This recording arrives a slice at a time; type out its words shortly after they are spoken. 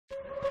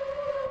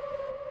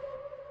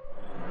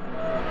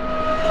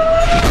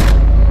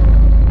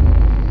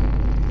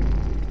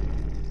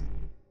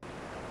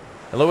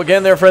Hello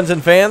again there, friends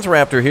and fans.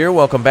 Raptor here.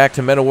 Welcome back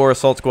to Meta War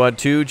Assault Squad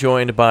 2,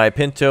 joined by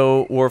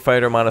Pinto,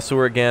 Warfighter,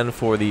 Monosaur again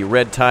for the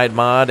Red Tide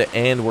mod,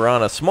 and we're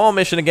on a small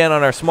mission again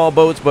on our small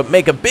boats, but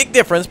make a big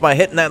difference by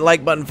hitting that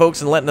like button,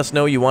 folks, and letting us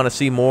know you want to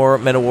see more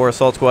Meta War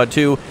Assault Squad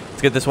 2.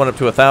 Let's get this one up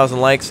to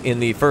 1,000 likes in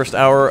the first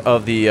hour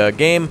of the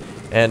game,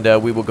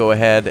 and we will go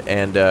ahead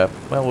and,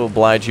 well, we'll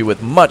oblige you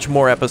with much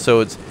more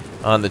episodes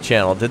on the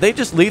channel. Did they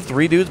just leave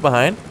 3 dudes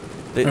behind?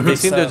 They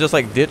seem to just,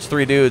 like, ditch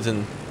 3 dudes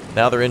and...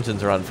 now their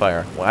engines are on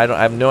fire. Well,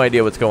 I have no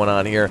idea what's going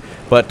on here.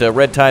 But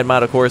Red Tide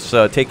mod, of course,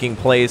 taking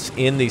place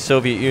in the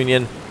Soviet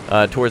Union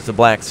towards the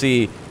Black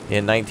Sea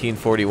in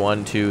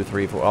 1941, 2,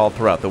 3, 4, all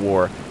throughout the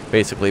war,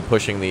 basically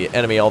pushing the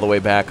enemy all the way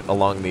back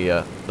along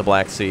the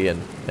Black Sea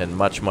and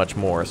much, much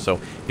more. So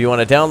if you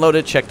want to download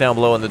it, check down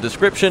below in the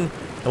description,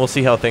 and we'll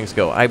see how things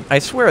go. I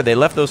swear they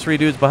left those 3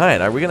 dudes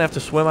behind. Are we going to have to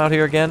swim out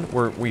here again?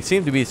 We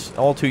seem to be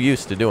all too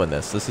used to doing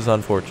this. This is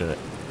unfortunate.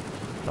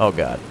 Oh,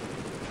 God.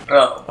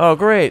 Oh,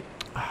 great.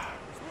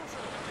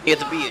 Get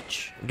the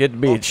beach. Get the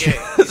beach.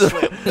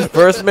 Okay,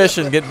 First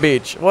mission, get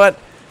beach. What?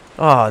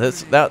 Oh,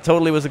 that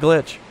totally was a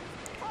glitch.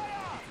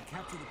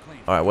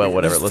 All right, well,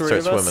 whatever. Let's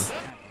start swimming.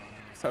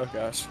 Oh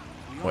gosh.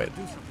 Wait.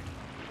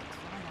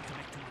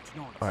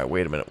 All right,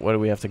 wait a minute. What do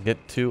we have to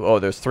get to? Oh,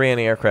 there's 3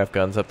 anti-aircraft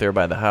guns up there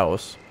by the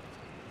house.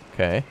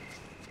 Okay.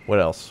 What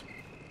else?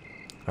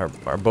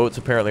 Our boats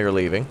apparently are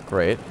leaving.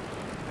 Great.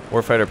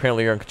 Warfighter,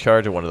 apparently you're in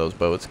charge of one of those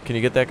boats. Can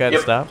you get that guy to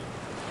stop?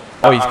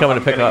 Oh, he's coming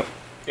to pick up.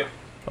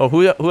 Oh,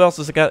 who else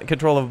has got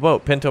control of a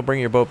boat? Pinto,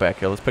 bring your boat back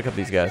here. Let's pick up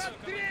these guys.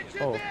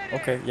 Oh,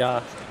 okay,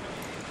 yeah.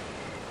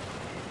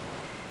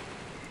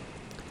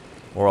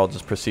 Or I'll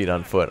just proceed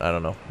on foot. I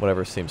don't know.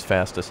 Whatever seems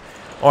fastest.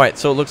 All right,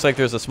 so it looks like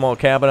there's a small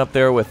cabin up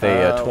there with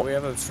a... we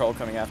have a patrol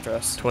coming after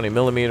us. 20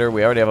 millimeter.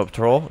 We already have a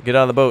patrol. Get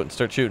on the boat and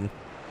start shooting.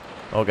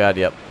 Oh, God,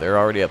 yep. They're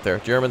already up there.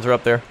 Germans are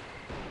up there.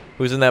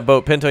 Who's in that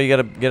boat? Pinto, you got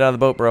to get out of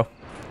the boat, bro.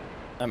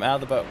 I'm out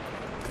of the boat.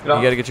 You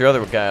got to get your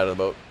other guy out of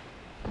the boat.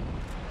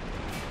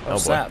 Oh,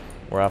 snap. Boy.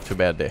 We're off to a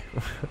bad day.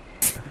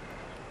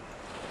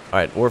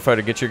 Alright,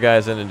 Warfighter, get your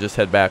guys in and just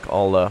head back.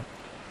 Yeah,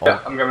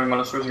 I'm grabbing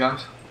Monosaur's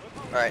guns.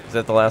 Alright. Is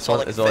that the last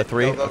one? Is it only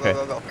 3? Go, okay.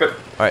 Go. Good.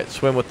 Alright,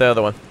 swim with the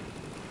other one.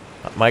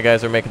 My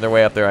guys are making their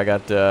way up there. I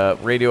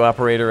got radio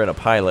operator and a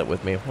pilot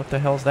with me. What the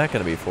hell is that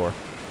going to be for?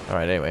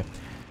 Alright, anyway.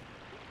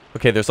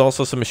 Okay, there's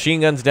also some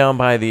machine guns down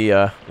by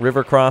the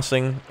river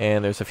crossing,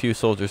 and there's a few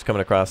soldiers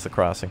coming across the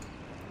crossing.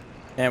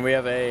 And we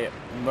have a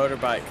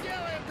motorbike.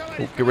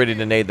 Ooh, get ready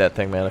to nade that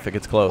thing, man, if it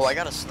gets close. Oh, I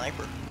got a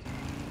sniper.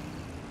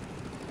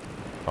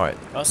 Alright.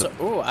 Also,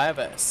 ooh, I have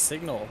a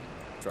signal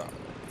drop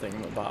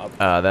thingamabob.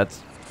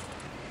 That's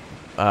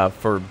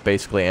for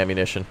basically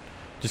ammunition.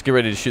 Just get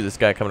ready to shoot this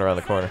guy coming around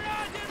the corner.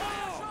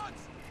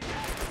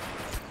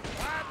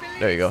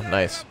 There you go.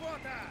 Nice.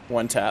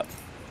 1 tap.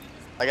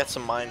 I got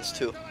some mines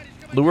too.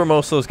 Lure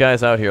most of those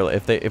guys out here.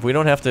 If we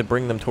don't have to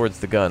bring them towards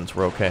the guns,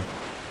 we're okay.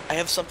 I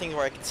have something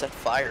where I can set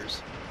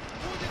fires.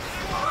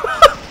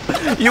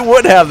 You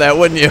would have that,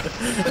 wouldn't you?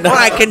 No,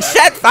 I can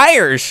set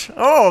fires.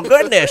 Oh,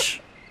 goodness.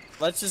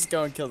 Let's just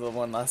go and kill the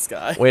one last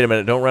guy. Wait a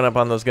minute. Don't run up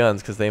on those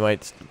guns because they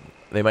might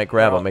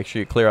grab them. Make sure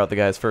you clear out the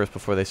guys first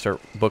before they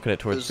start booking it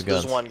towards the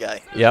guns. There's one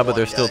guy. Yeah, but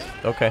they're still...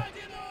 Okay.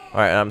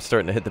 All right, I'm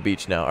starting to hit the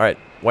beach now. All right,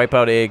 wipe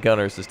out AA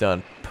gunners is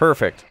done.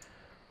 Perfect.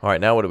 All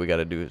right, now what do we got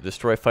to do?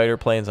 Destroy fighter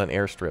planes on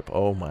airstrip.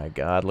 Oh, my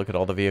God. Look at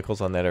all the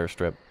vehicles on that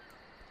airstrip.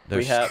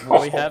 We have 3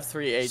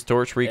 AA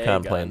Storch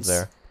recon planes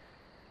there.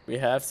 We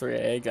have 3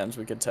 AA guns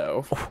we could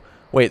tow.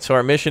 Wait, so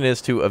our mission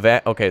is to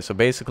okay, so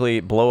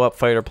basically blow up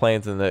fighter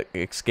planes and the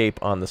escape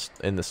on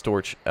in the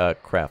Storch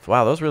craft.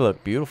 Wow, those really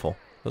look beautiful.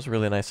 Those are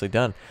really nicely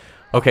done.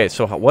 Okay,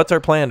 so what's our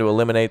plan to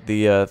eliminate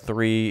the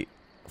 3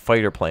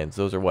 fighter planes?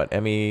 Those are what?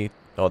 ME?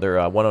 Oh, they're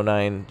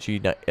 109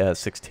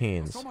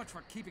 G16s. So much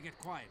for keeping it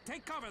quiet.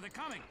 Take cover. They're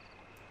coming.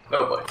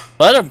 Oh boy.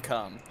 Let them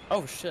come.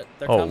 Oh shit,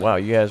 they're coming. Oh wow,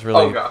 you guys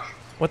really. Oh gosh.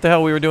 What the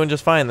hell? We were doing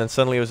just fine. Then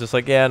suddenly it was just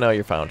like, yeah, no,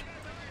 you're found.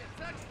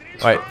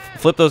 All right,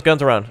 flip those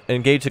guns around.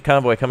 Engage the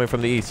convoy coming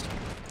from the east.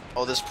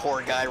 Oh, this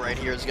poor guy right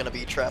here is gonna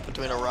be trapped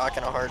between a rock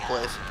and a hard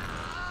place.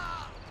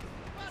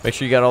 Make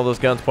sure you got all those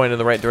guns pointed in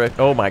the right direction.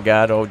 Oh my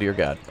God! Oh dear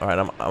God! All right,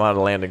 I'm out of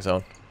the landing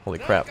zone. Holy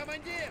crap! I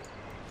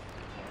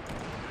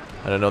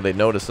didn't know they'd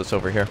notice us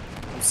over here.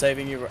 I'm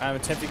saving you. I'm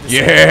attempting to.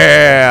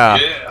 Yeah!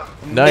 Yeah.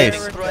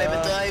 Nice.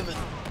 Diamond.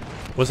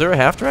 Was there a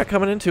half track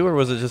coming in too, or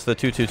was it just the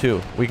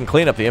 222? We can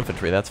clean up the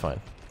infantry. That's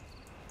fine.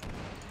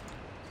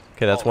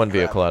 Okay, that's one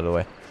vehicle out of the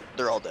way.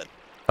 They're all dead.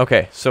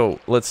 Okay, so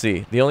let's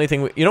see. The only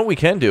thing you know what we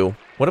can do?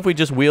 What if we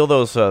just wheel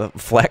those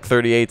flak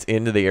 38s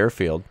into the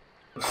airfield?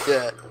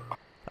 Yeah.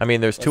 I mean,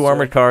 there's 2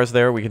 armored cars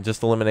there. We can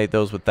just eliminate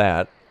those with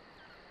that.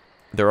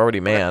 They're already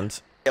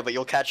manned. Yeah, but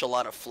you'll catch a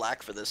lot of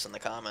flack for this in the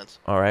comments.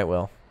 All right,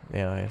 well,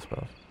 yeah, I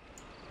suppose.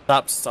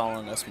 Stop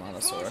stalling us,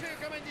 Monosaur.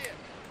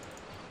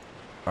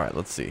 All right,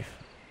 let's see.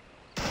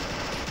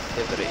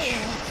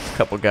 A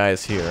Couple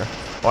guys here.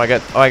 Oh, I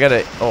got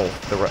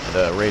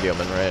the radio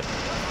man, right?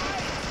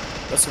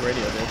 What's the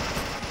radio do?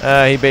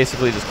 He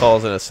basically just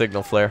calls in a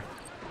signal flare,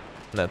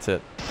 and that's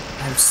it.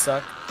 I'm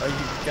stuck. Oh,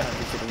 you gotta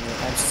be kidding me.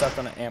 I'm stuck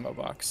on an ammo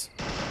box.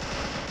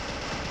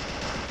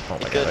 Oh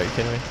my Good. god, are you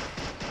kidding me?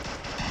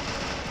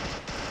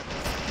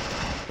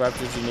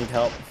 Raptor, do you need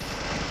help?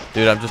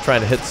 Dude, I'm just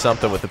trying to hit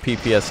something with the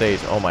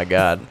PPSH. Oh my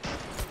god.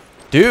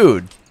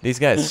 Dude, these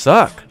guys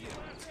suck.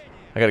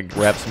 I gotta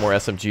grab some more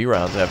SMG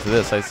rounds after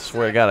this. I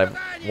swear to god, I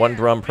have 1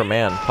 drum per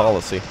man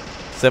policy.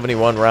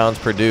 71 rounds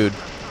per dude.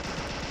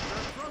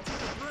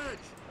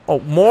 Oh,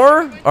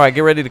 more? Alright,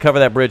 get ready to cover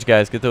that bridge,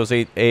 guys. Get those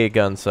 8A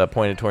guns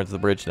pointed towards the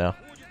bridge now.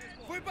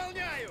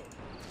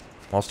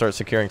 I'll start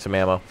securing some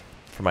ammo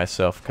for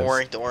myself. Don't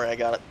worry, I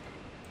got it.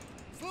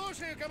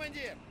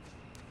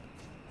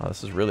 Oh,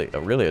 this is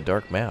really a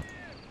dark map.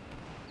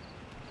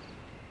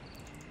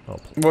 Oh,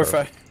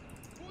 Warfighter.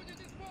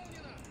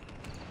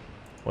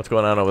 what's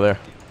going on over there?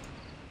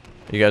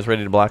 You guys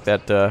ready to block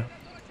that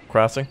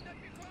crossing?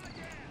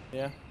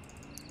 Yeah.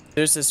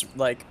 There's this,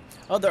 like...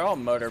 Oh, they're all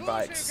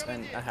motorbikes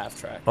and a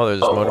half-track. Oh,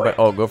 there's a motorbike.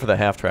 Oh, go for the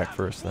half track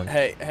first then.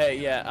 Hey,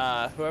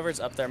 yeah,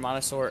 whoever's up there,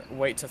 Monosaur,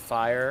 wait to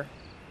fire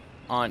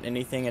on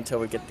anything until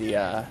we get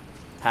the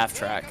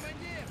half-track.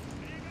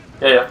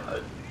 Yeah.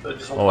 I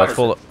just Oh, it's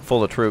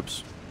full of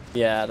troops.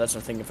 Yeah, that's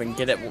what I'm thinking. If we can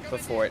get it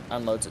before it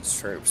unloads its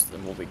troops,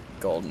 then we'll be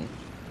golden.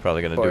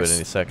 Probably gonna do it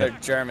any second. They're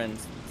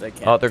Germans. They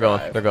can't Oh, they're drive.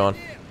 going. They're going.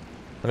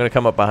 I'm gonna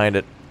come up behind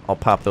it. I'll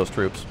pop those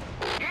troops.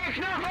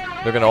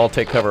 They're gonna all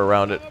take cover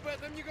around it.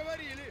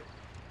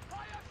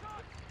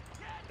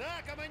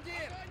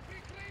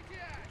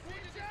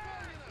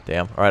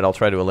 Damn. All right, I'll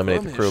try to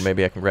eliminate the crew.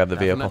 Maybe I can grab the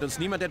vehicle.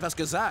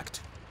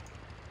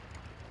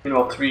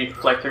 Meanwhile, 3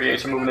 Flag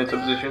 38s are moving into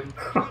position.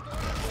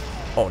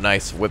 Oh,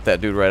 nice. Whip that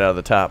dude right out of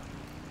the top.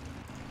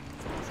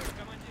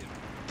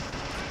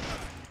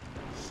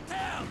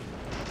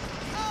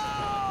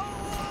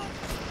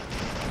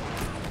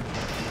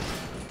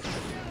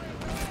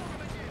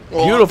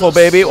 Beautiful,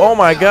 baby. Oh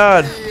my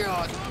god.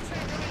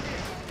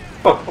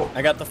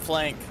 I got the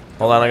flank.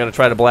 Hold on, I'm gonna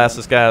try to blast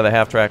this guy out of the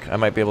half track. I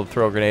might be able to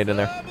throw a grenade in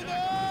there.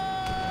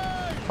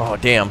 Oh,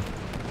 damn.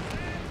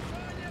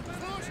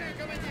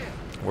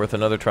 Worth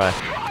another try.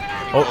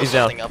 Oh, he's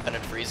down. Up and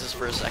it freezes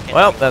for a second.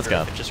 Well, that's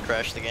gone. It just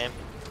crashed the game.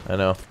 I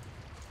know.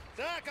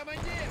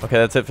 Okay,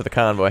 that's it for the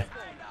convoy.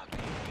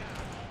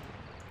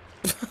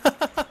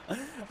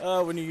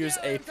 When you use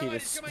AP to...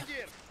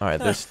 Alright,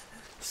 there's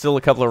still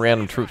a couple of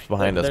random troops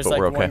behind us, There's but like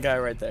we're okay. one guy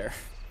right there.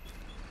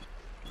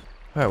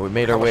 Alright, we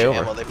made our How way much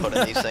over. ammo they put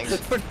in these things?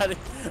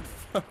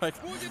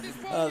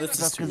 Oh, this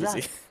is too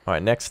easy.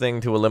 Alright, next thing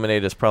to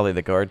eliminate is probably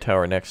the guard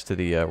tower next to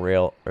the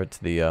rail, or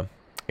to the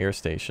air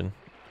station.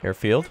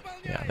 Airfield?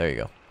 Yeah, there you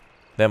go.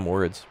 Them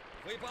words.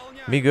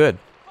 Be good.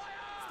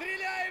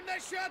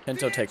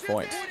 Pinto, take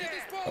point.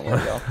 Don't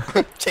worry, y'all.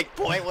 Take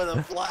point with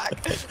a flag.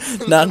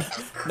 None.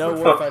 No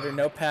warfighter.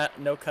 No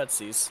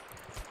cutsies.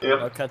 Yep.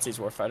 No cutsies,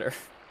 warfighter.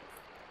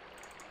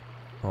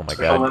 Oh my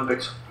god.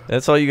 Olympics.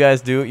 That's all you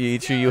guys do?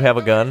 Each of you have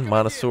a gun?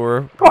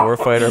 Monosaur,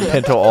 Warfighter, and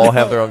Pinto all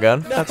have their own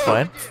gun? That's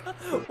fine.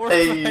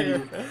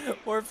 Warfighter.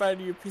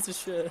 Warfighter, you piece of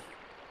shit.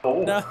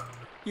 Oh. No.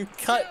 You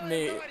cut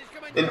me.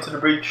 Into the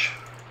breach.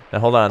 Now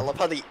hold I on. love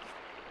how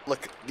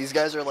look, these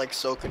guys are like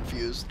so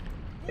confused.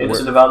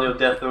 Into the Valley of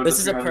Death. This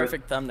is a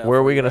perfect thumbnail. Where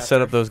are we for going to Raptor.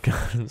 set up those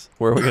guns?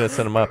 Where are we going to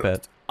set them up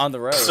at? On the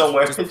road.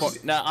 Somewhere.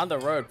 No, on the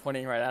road,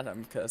 pointing right at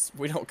them because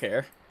we don't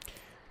care.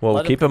 Well,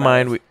 Let 'em keep in come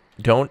mind, out. we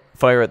don't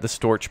fire at the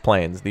Storch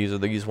planes. These are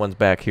these ones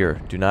back here.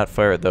 Do not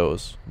fire at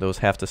those. Those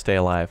have to stay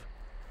alive.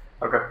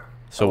 Okay.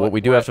 So what we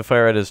do have to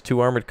fire at is 2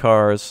 armored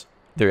cars.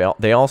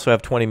 They also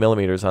have 20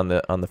 millimeters on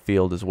the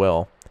field as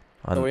well,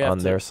 on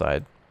their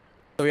side.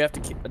 So we have to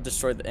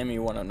destroy the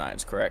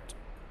ME-109s, correct?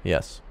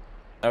 Yes.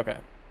 Okay.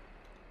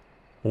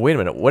 Well, wait a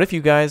minute. What if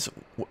you guys?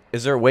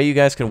 Is there a way you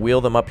guys can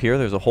wheel them up here?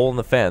 There's a hole in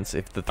the fence.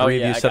 If the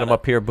three of you set them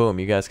up here, boom,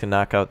 you guys can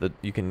knock out the.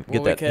 You can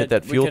get hit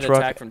that fuel we could truck.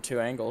 attack from 2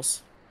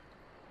 angles.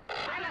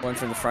 One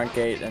from the front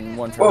gate and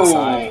one from the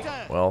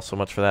side. Well, so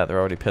much for that. They're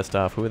already pissed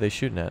off. Who are they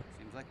shooting at?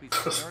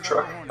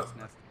 Truck.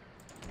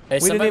 Hey, We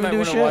didn't somebody even might do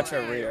want to shit. watch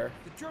our rear.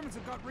 The Germans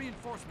have got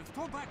reinforcements.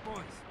 Pull back, boys.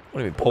 What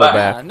do you mean pull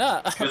back?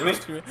 No.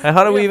 Excuse me? Hey,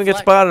 how do we have even get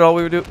flag- spotted? All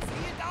we would do,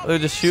 they're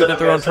just shooting at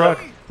their own truck.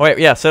 Oh wait,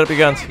 yeah, set up your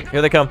guns.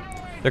 Here they come.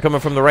 They're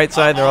coming from the right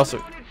side. They're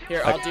also.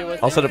 Here, I'll deal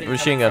with I'll set up a anything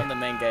machine coming gun. from the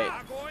main gate.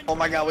 Oh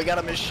my god, we got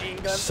a machine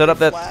gun. Set up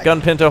that flag.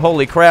 gun, Pinto.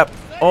 Holy crap!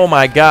 Oh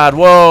my God!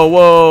 Whoa,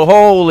 whoa!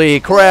 Holy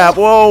crap!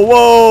 Whoa,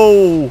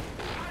 whoa,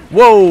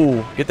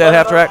 whoa! Get that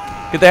half track.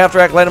 Get the half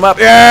track. Light him up.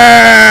 Yeah!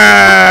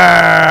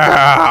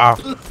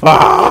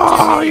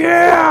 Oh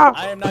yeah!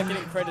 I am not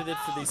getting credited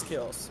for these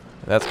kills.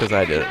 That's because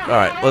I did it. All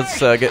right, let's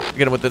get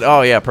him with the.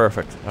 Oh yeah,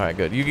 perfect. All right,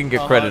 good. You can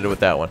get credited with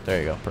that one. There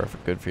you go.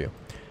 Perfect. Good for you.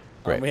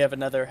 Great. We have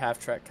another half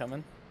track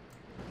coming.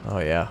 Oh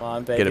yeah. Come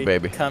on, baby. Get it,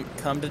 baby.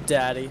 Come to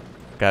daddy.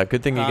 God,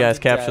 good thing you Come guys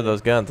to capture daddy.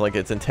 those guns. Like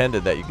it's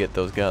intended that you get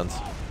those guns.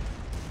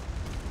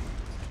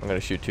 I'm gonna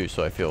shoot too,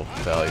 so I feel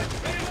value.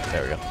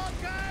 There we go.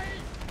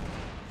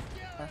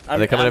 Are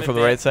they coming in from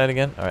the right side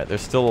again? All right.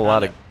 There's still a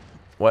lot of.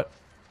 What?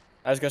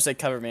 I was gonna say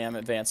cover me. I'm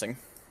advancing.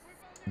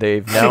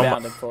 They've now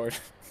Bounding forward.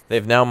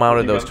 they've now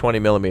mounted those 20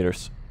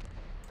 millimeters.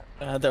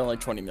 They're only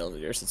 20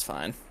 millimeters. It's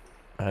fine.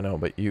 I know,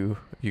 but you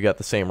got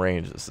the same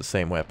range. It's the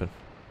same weapon.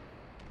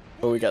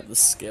 But we got the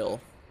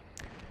skill.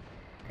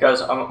 Guys,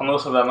 I'm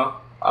also of ammo.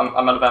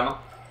 I'm out of ammo.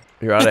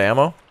 You're out of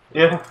ammo?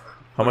 Yeah.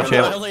 How much I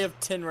ammo? only have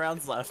 10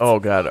 rounds left. Oh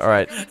god,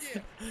 alright.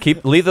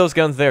 Leave those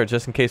guns there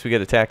just in case we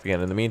get attacked again.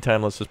 In the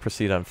meantime, let's just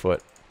proceed on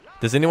foot.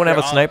 Does anyone have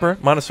a sniper?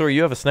 Montessor,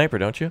 you have a sniper,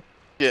 don't you?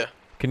 Yeah.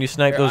 Can you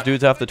snipe those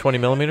dudes off the 20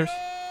 millimeters?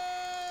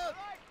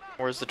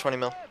 Where's the 20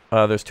 mil?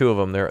 There's two of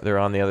them. They're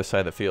on the other side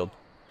of the field.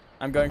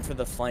 I'm going for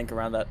the flank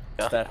around that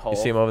hole. You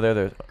see them over there?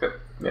 They're Good.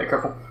 Yeah,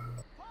 careful.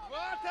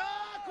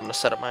 I'm gonna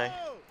set up my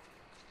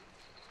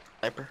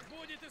sniper.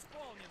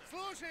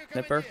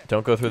 Nipper.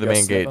 Don't go through the Go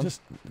main snip gate. 'em.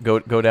 Just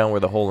go down where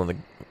the hole in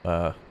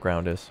the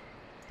ground is.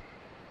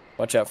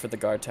 Watch out for the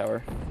guard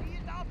tower.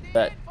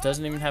 That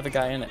doesn't even have a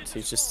guy in it, so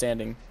he's just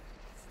standing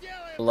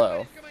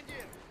below.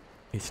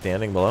 He's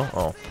standing below?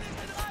 Oh.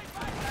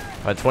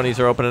 My 20s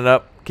are opening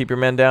up. Keep your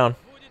men down.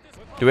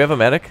 Do we have a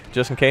medic,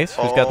 just in case?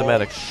 Who's got the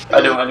medic?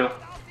 I do.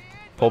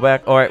 Pull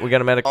back. Alright, we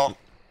got a medic. Oh.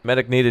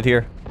 Medic needed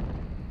here.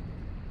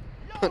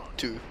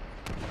 Dude.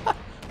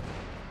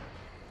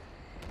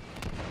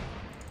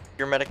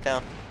 Your medic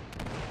down.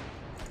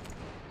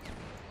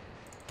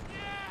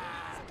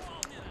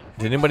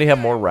 Did anybody have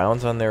more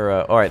rounds on their...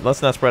 Alright,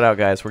 let's not spread out,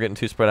 guys. We're getting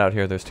too spread out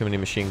here. There's too many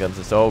machine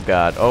guns. Oh,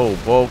 God. Oh,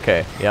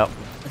 okay. Yep.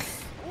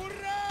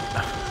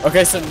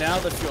 Okay, so now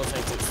the fuel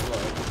tanks explode.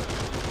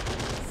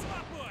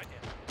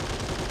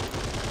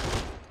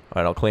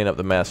 Alright, I'll clean up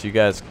the mess. You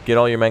guys get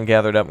all your men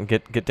gathered up and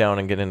get down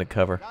and get into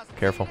cover.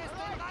 Careful.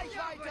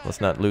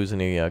 Let's not lose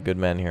any good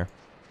men here.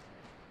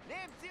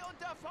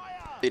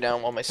 Be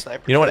down while my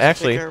sniper. You know what? tries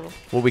to take Actually, care of 'em.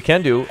 what we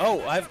can do...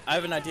 Oh, I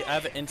have an idea. I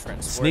have an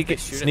entrance. where if they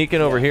shoot Sneak it-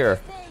 in over yeah, here.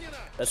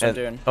 That's what I'm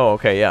doing. Oh,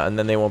 okay, yeah, and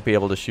then they won't be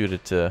able to shoot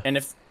it. And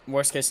if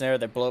worst case scenario,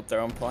 they blow up their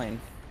own plane.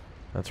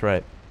 That's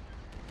right.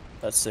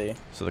 Let's see.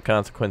 So the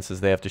consequence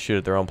is they have to shoot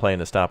at their own plane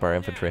to stop our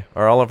infantry.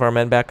 Are all of our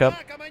men back up?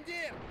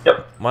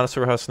 Yep.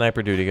 Montessor, how's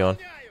sniper duty going?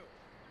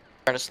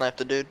 Trying to snipe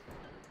the dude.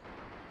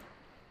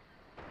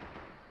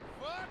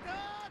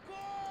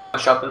 I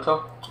shot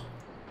Pinto.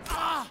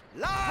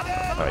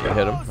 Alright, you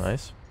hit him.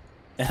 Nice.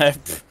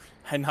 And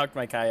I knocked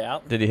my guy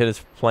out. Did he hit his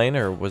plane,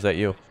 or was that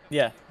you?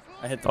 Yeah,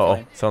 I hit the Uh oh,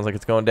 plane. sounds like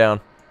it's going down.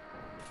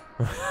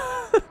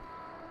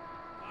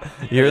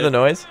 You hear the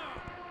noise?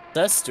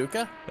 That's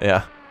Stuka?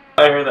 Yeah.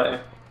 I hear that. Yeah.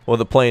 Well,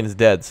 the plane's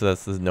dead, so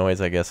that's the noise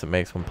I guess it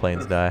makes when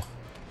planes die.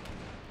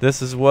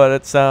 This is what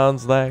it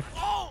sounds like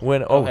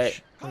when... Oh, hey,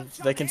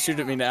 they can shoot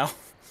at me now.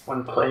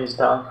 When plays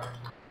down.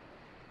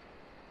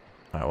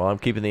 Alright, well, I'm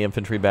keeping the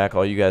infantry back.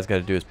 All you guys got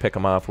to do is pick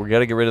them off. We got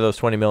to get rid of those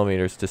 20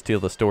 millimeters to steal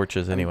the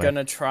storches anyway. I'm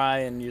gonna try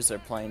and use their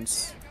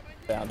planes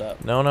bound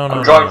up. No.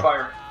 I'm drawing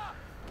fire.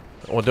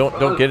 Well,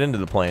 don't get into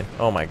the plane.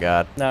 Oh my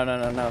God. No.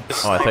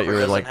 Oh, I thought you were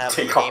Doesn't like... have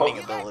take the aiming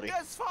off. ability.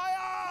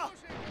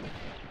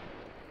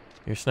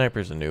 Your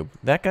sniper's a noob.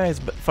 That guy's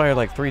fired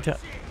like 3 times.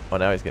 Oh,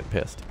 now he's getting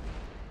pissed.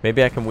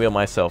 Maybe I can wheel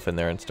myself in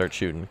there and start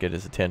shooting, get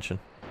his attention.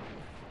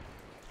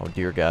 Oh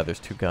dear God, there's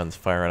 2 guns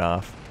firing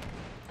off.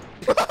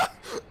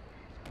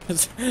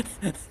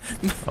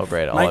 Oh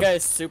great, My guy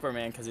is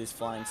Superman because he's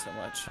flying so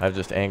much. I've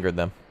just angered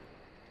them.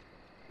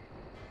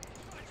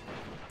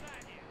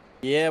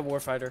 Yeah,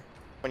 warfighter.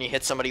 When you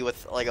hit somebody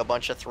with like a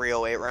bunch of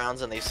 308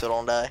 rounds and they still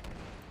don't die.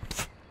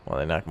 Well,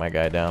 they knocked my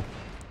guy down.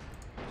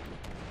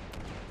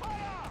 What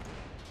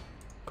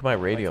can my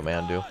radio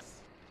man do?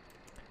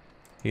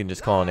 He can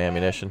just call in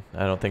ammunition.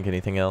 I don't think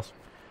anything else.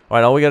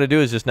 Alright, all we gotta do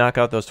is just knock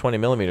out those 20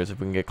 millimeters if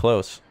we can get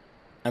close.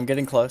 I'm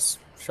getting close.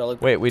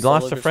 Wait, we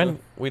lost a friend.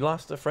 We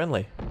lost a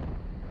friendly.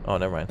 Oh,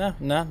 never mind.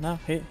 No.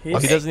 He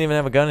doesn't even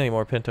have a gun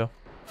anymore, Pinto.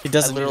 He I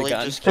doesn't need a literally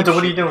gun. just keep Pinto,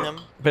 what are you shooting doing?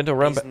 him. Pinto,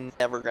 run He's back.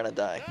 never gonna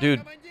die.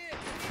 Dude,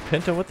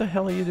 Pinto, what the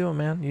hell are you doing,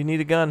 man? You need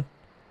a gun.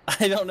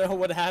 I don't know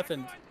what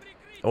happened.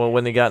 Well,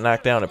 when he got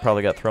knocked down, it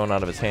probably got thrown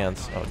out of his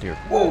hands. Oh, dear.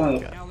 Whoa.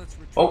 Now let's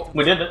retreat. Oh,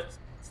 we did it.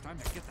 It's time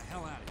to get the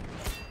hell out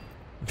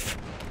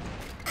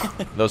of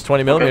here. Those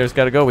 20 millimeters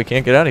gotta go. We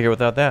can't get out of here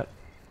without that.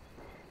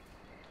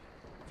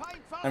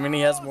 I mean,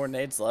 he has more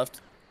nades left.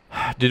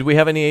 Did we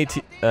have any AT?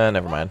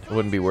 Never mind. It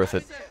wouldn't be worth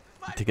it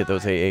to get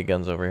those AA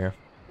guns over here.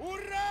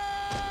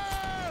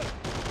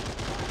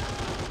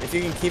 If you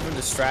can keep him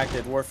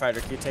distracted,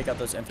 warfighter, can you take out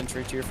those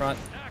infantry to your front?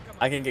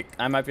 I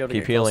might be able to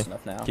Keep get healing. close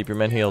enough now. Keep your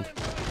men healed.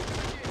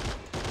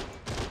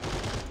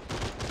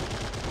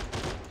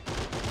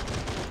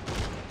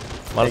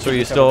 Monster, are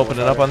you still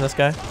opening up on this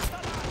guy?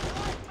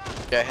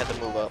 Yeah, I had to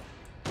move up.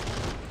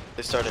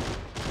 They started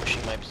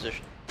pushing my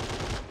position.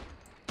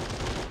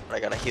 But I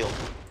gotta heal.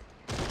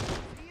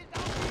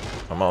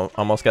 I'm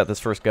almost got this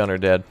first gunner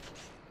dead.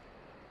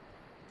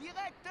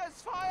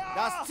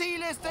 Das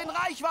Ziel ist in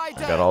Reichweite.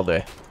 I got all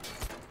day.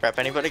 Crap,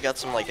 anybody got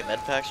some like med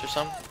packs or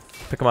something?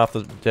 Pick them off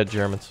the dead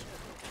Germans.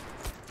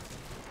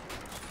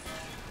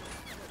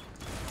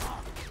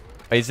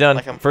 He's done.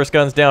 Like First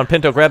gun's down.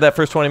 Pinto, grab that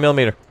first 20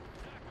 millimeter.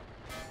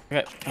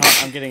 Okay, oh,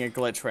 I'm getting a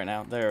glitch right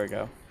now. There we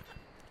go.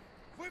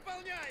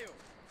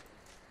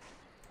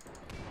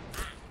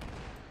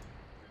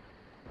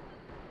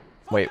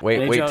 Wait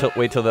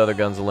till the other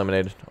gun's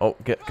eliminated. Oh,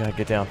 get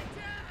down.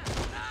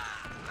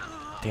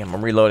 Damn,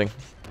 I'm reloading.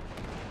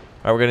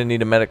 Alright, we're gonna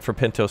need a medic for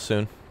Pinto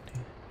soon.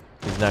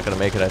 He's not gonna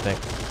make it, I think.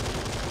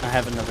 I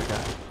have another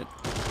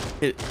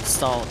guy.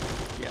 Stall.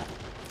 Yeah.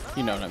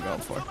 You know what I'm going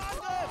for.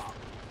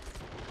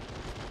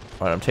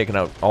 Alright, I'm taking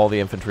out all the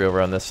infantry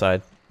over on this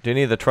side. Do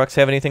any of the trucks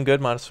have anything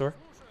good, Montessor?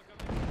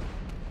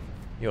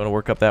 You want to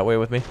work up that way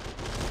with me?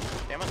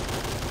 Damn it.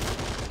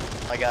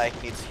 My guy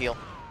needs heal.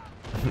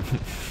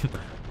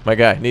 My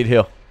guy, need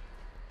heal.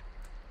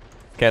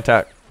 Can't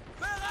talk.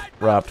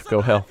 Robbed,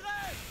 go hell.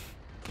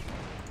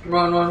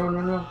 Run, run, run,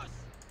 run, run.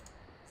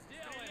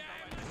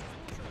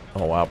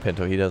 Oh wow,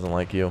 Pinto, he doesn't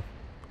like you.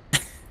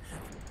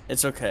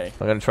 It's okay.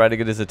 I'm gonna try to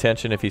get his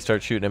attention. If he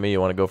starts shooting at me, you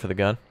want to go for the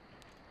gun?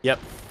 Yep.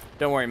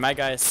 Don't worry, my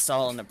guy is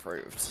Stalin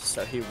approved,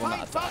 so he will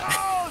not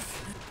die.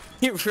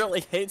 He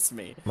really hates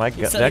me. My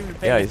He's God, not even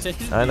paying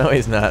attention. I know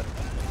he's not.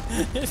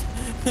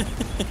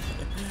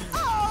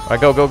 Alright,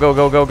 go, go, go,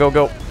 go, go, go,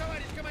 go.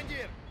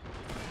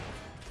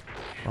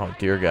 Oh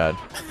dear God.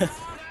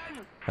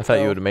 I thought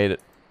you would have made it.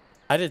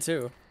 I did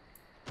too.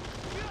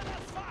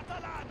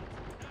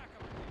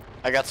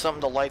 I got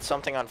something to light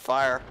something on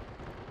fire.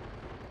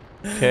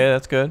 Okay,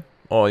 that's good.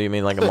 Oh, you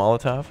mean like a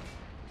Molotov?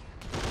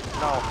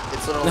 No,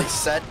 it's literally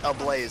set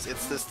ablaze.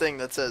 It's this thing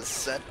that says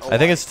set alight. I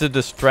think it's to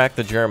distract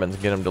the Germans,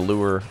 get them to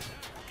lure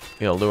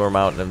them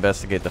out and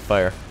investigate the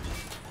fire.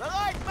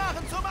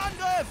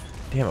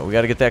 Damn it, we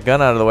got to get that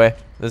gun out of the way.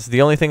 This is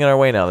the only thing in our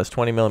way now, this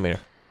 20mm.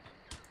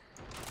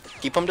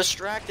 Keep them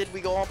distracted.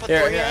 We go up at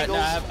Here, three angles.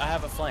 no, I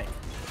have a flank.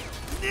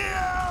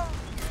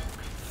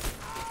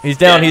 He's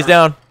down, he's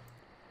down.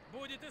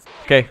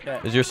 Okay, Okay.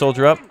 is your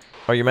soldier up?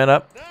 Are your men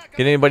up?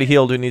 Get anybody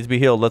healed who needs to be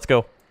healed. Let's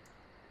go.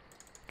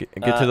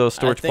 Get to those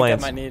storage I think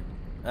planes. I might need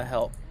a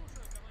help.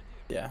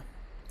 Yeah.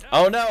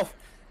 Oh no!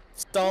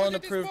 Stalin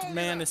approved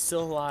man is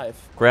still alive.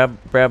 Grab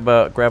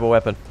a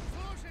weapon.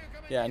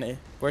 Yeah, I need.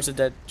 Where's the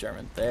dead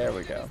German? There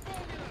we go.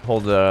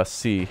 Hold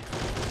C.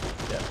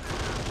 Yeah.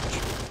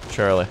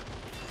 Charlie.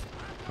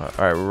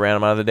 Alright, we ran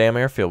him out of the damn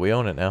airfield. We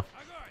own it now.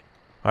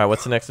 Alright,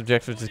 what's the next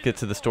objective? Just get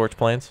to the storage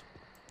planes?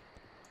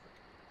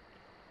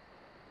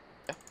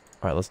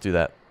 Alright, let's do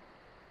that.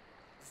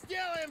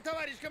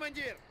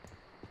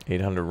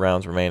 800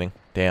 rounds remaining.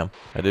 Damn.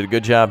 I did a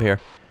good job here.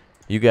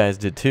 You guys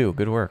did too.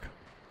 Good work.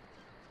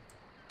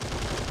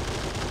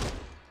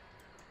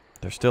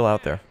 They're still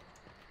out there.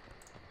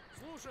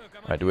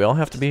 Alright, do we all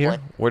have to be here?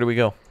 Where do we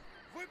go?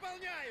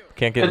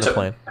 Can't get in the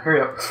plane.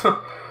 Hurry up.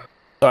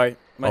 Sorry,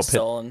 my Oh,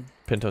 Stalin.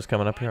 Pinto's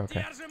coming up here?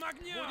 Okay.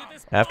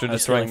 After I was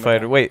destroying feeling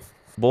fighter... the- Wait.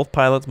 Both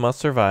pilots must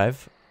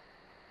survive.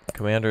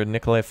 Commander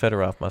Nikolai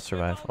Fedorov must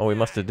survive. Oh, we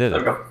must have did There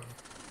it. we go.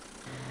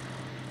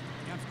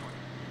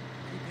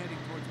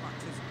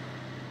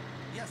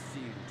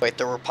 Wait,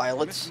 there were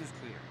pilots?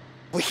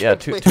 We, Yeah,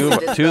 two of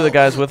the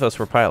guys with us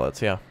were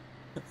pilots, yeah.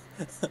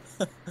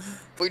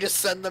 We just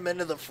send them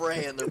into the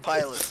fray and they're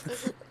pilots.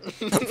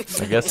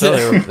 I guess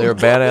so. They were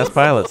badass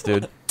pilots,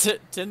 dude.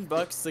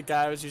 $10, the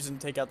guy I was using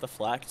to take out the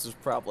flags was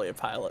probably a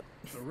pilot.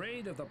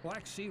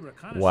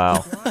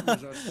 Wow.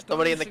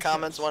 Somebody in the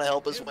comments want to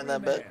help us win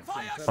that bet?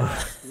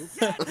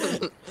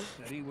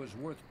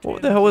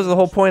 What the hell was the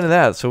whole point of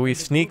that? So we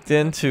sneaked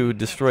in to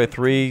destroy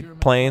 3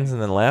 planes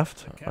and then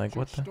left? Like,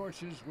 what the...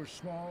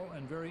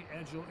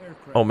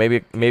 Oh, maybe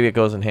it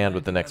goes in hand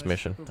with the next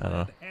mission. I don't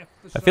know.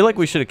 I feel like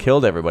we should have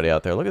killed everybody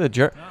out there. Look at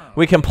the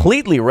we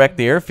completely wrecked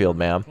the airfield,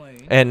 man.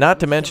 And not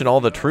to mention all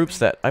the troops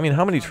that... I mean,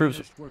 how many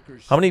troops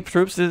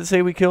did it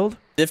say we killed?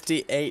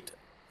 58.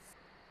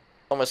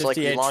 Almost like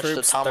we 58 launched a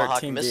troops, Tomahawk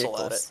 13 missile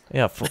at vehicles. it.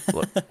 Yeah,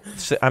 look,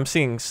 I'm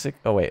seeing 6...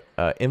 Oh, wait.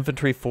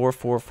 Infantry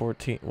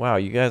 14. Wow,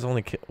 you guys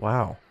only...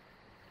 Wow.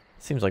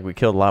 Seems like we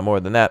killed a lot more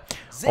than that.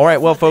 All right,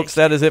 well, folks,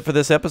 that is it for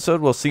this episode.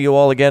 We'll see you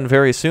all again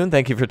very soon.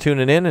 Thank you for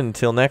tuning in.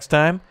 Until next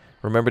time,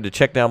 remember to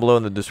check down below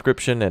in the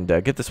description and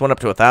get this one up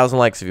to 1,000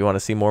 likes if you want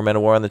to see more Men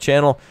of War on the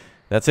channel.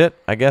 That's it.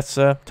 I guess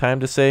time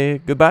to say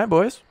goodbye,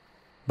 boys.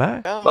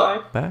 Bye. Yeah.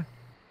 Bye. Bye.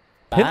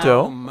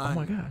 Pinto. Oh, Oh,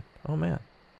 my God. Oh, man.